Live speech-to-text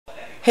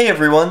Hey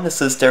everyone,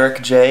 this is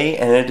Derek J,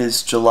 and it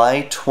is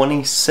July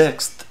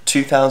 26th,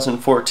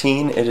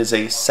 2014. It is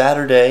a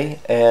Saturday,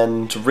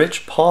 and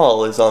Rich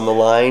Paul is on the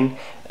line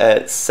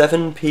at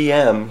 7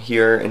 p.m.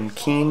 here in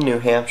Keene, New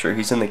Hampshire.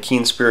 He's in the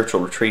Keene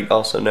Spiritual Retreat,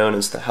 also known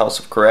as the House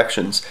of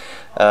Corrections.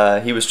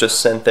 He was just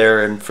sent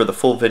there, and for the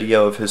full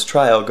video of his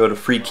trial, go to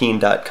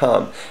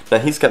freekeene.com. Now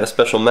he's got a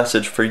special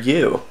message for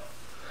you.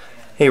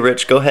 Hey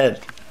Rich, go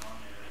ahead.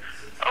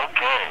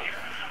 Okay.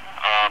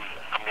 I'm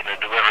going to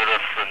deliver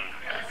this in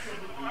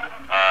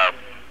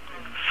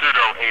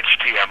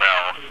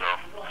pseudo-HTML, so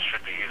it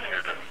should be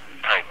easier to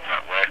type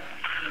that way.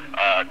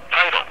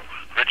 Title: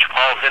 Rich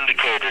Paul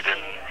vindicated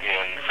in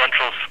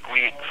Central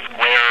Square,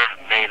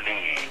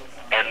 Melee.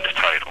 End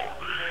title.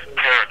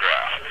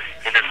 Paragraph: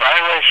 In his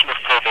violation of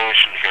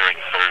probation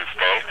hearing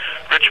Thursday,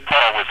 Rich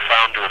Paul was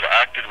found to have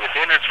acted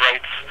within his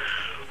rights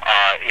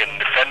in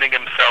defending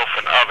himself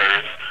and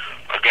others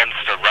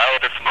against a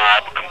riotous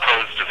mob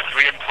composed of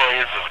 3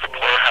 employees of the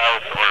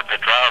poorhouse or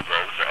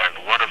Pedrazas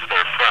and one of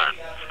their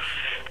friends.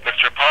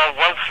 Mr. Paul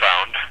was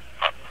found,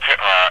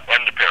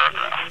 end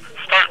paragraph,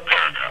 start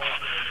paragraph.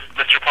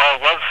 Mr. Paul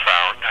was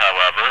found,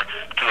 however,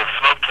 to have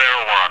smoked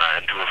marijuana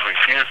and to have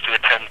refused to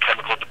attend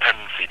chemical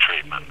dependency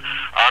treatment.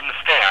 On the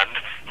stand,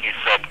 he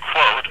said,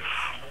 quote,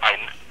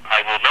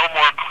 I will no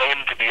more claim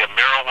to be a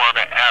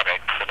marijuana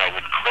addict than I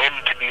would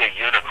claim to be a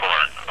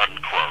unicorn,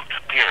 unquote,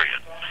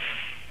 period.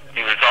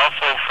 He was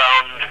also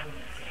found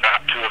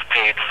not to have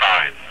paid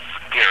fines,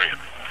 period.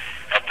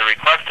 At the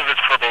request of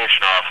his probation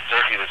officer,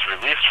 he was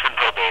released from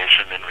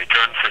probation in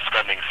return for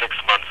spending 6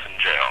 months in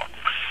jail.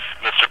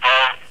 Mr.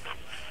 Paul,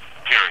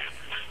 period.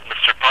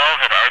 Mr. Paul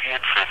had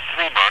argued for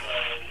 3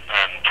 months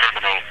and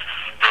terminate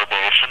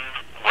probation,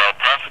 while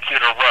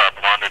Prosecutor Webb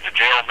wanted to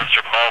jail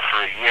Mr. Paul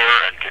for a year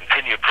and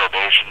continue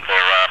probation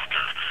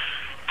thereafter,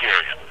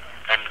 period.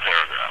 End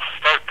paragraph.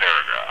 Start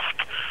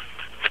paragraph.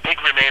 The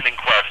big remaining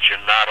question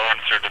not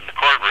answered in the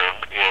courtroom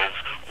is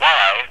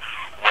why,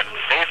 when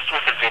faced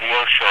with a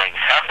video showing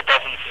half a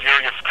dozen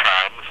serious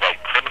crimes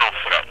like criminal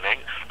threatening,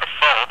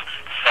 assault,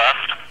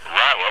 theft,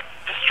 riot,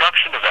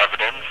 destruction of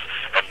evidence,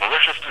 and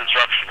malicious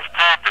destruction of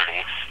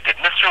property, did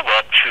Mr.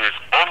 Webb choose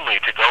only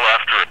to go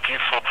after a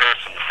peaceful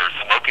person for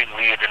smoking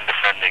weed and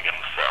defending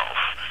himself?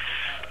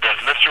 Does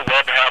Mr.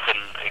 Webb have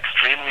an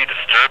extremely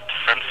disturbed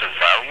sense of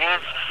values,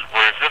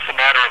 or is this a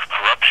matter of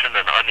corruption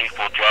and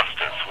unequal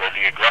justice, where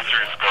the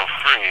aggressors go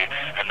free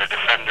and the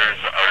defenders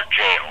are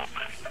jailed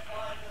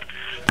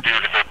due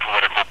to their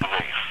political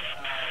beliefs?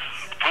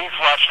 Please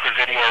watch the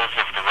videos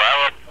of the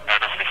riot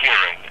and of the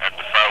hearing and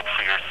decide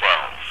for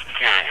yourselves.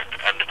 Period.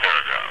 End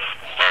paragraph.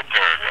 Start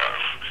paragraph.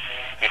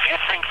 If you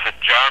think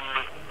that John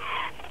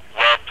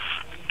Webb's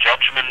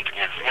judgment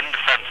is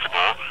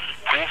indefensible,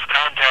 please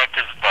contact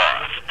his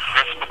boss,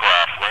 Chris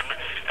McLaughlin,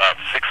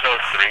 at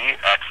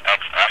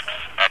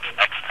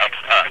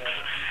 603-XXX-XXXX,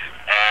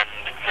 and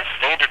the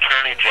State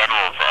Attorney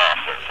General's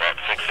office at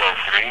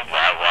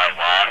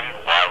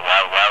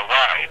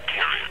 603-YYY,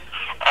 period.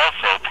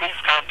 Also, please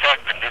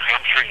contact the New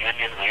Hampshire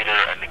Union Leader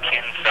and the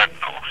Keene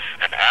Sentinel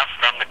and ask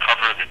them to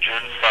cover the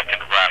June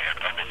 2nd riot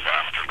and its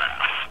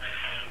aftermath.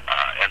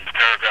 End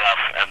paragraph,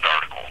 end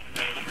article.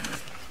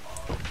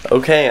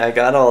 Okay, I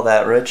got all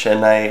that, Rich,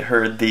 and I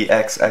heard the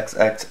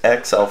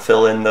XXXX. I'll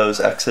fill in those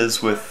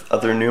X's with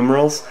other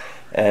numerals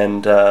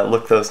and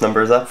look those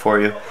numbers up for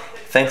you.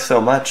 Thanks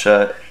so much.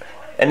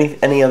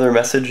 Any other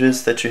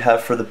messages that you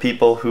have for the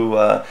people who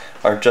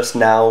are just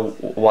now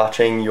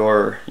watching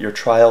your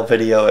trial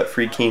video at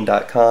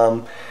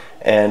freekeene.com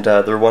and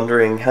they're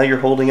wondering how you're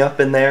holding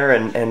up in there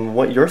and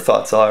what your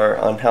thoughts are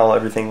on how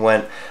everything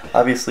went?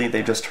 Obviously,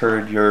 they just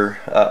heard your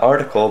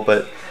article,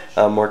 but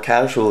more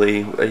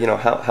casually, you know,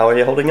 how are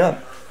you holding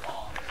up?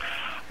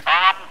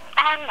 I'm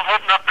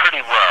holding up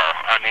pretty well.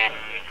 I mean,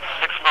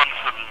 6 months,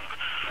 and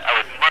I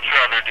would much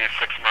rather do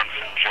 6 months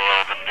in jail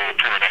than do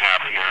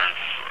 2.5 years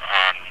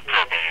on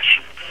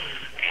probation.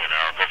 You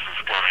know, this is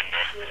going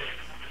to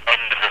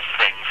end this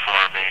thing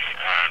for me,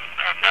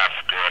 and that's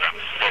good.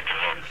 I'm sick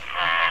of it.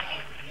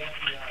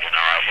 You know,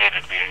 I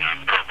hated being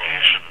on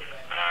probation,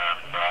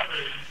 and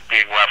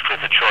being left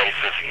with a choice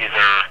of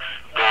either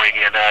going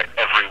in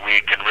every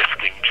week and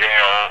risking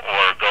jail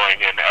or going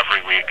in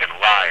every week and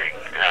lying,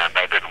 and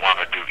I didn't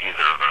want to do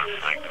either of those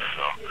things,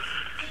 so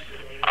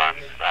I'm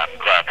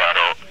glad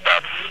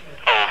that's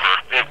over.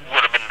 It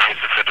would have been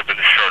nice if it had been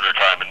a shorter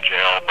time in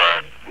jail,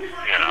 but,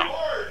 you know,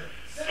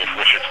 if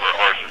wishes were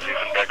horses,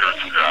 even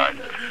beggars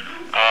cried.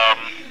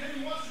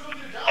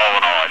 All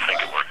in all, I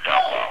think it worked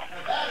out well.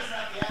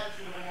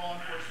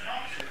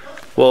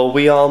 Well,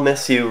 we all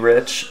miss you,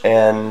 Rich,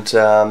 and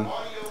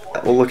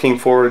we're looking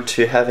forward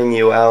to having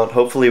you out.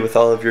 Hopefully with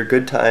all of your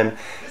good time,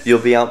 you'll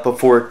be out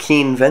before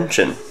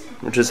Keenvention,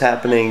 which is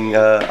happening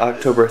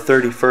October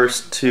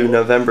 31st to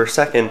November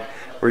 2nd,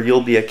 where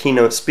you'll be a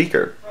keynote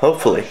speaker,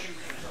 hopefully.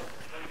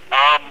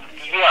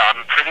 Yeah,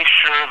 I'm pretty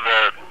sure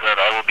that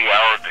I will be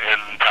out in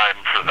time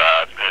for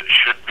that. It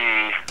should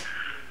be,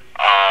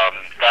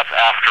 that's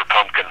after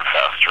Pumpkin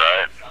Fest,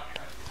 right?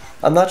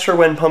 I'm not sure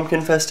when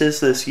Pumpkin Fest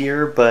is this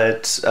year,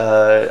 but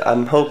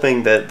I'm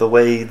hoping that the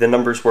way the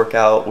numbers work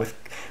out with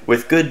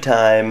good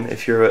time,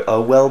 if you're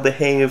a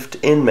well-behaved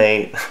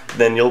inmate,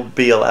 then you'll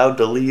be allowed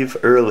to leave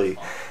early.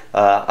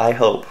 I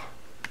hope.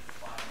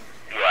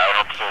 Yeah, I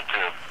hope so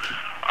too.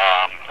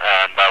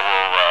 And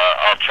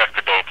I'll check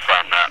the dates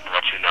on that and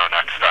let you know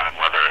next time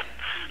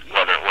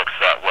whether it looks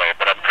that way.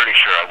 But I'm pretty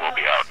sure I will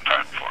be out in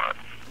time for it.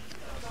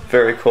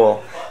 Very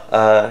cool.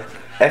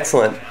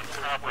 Excellent.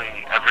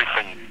 Probably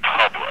everything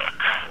public.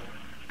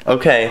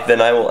 Okay,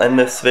 then I will end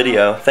this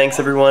video. Thanks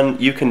everyone.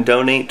 You can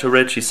donate to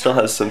Rich. He still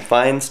has some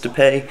fines to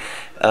pay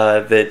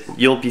that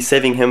you'll be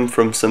saving him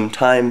from some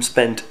time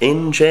spent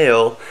in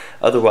jail.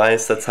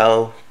 Otherwise, that's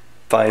how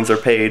fines are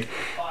paid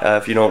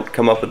if you don't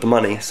come up with the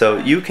money. So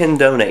you can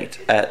donate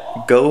at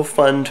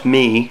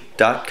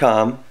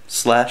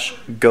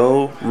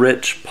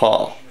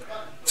gofundme.com/GoRichPaul.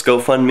 It's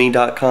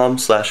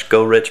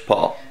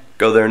gofundme.com/GoRichPaul.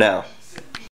 Go there now.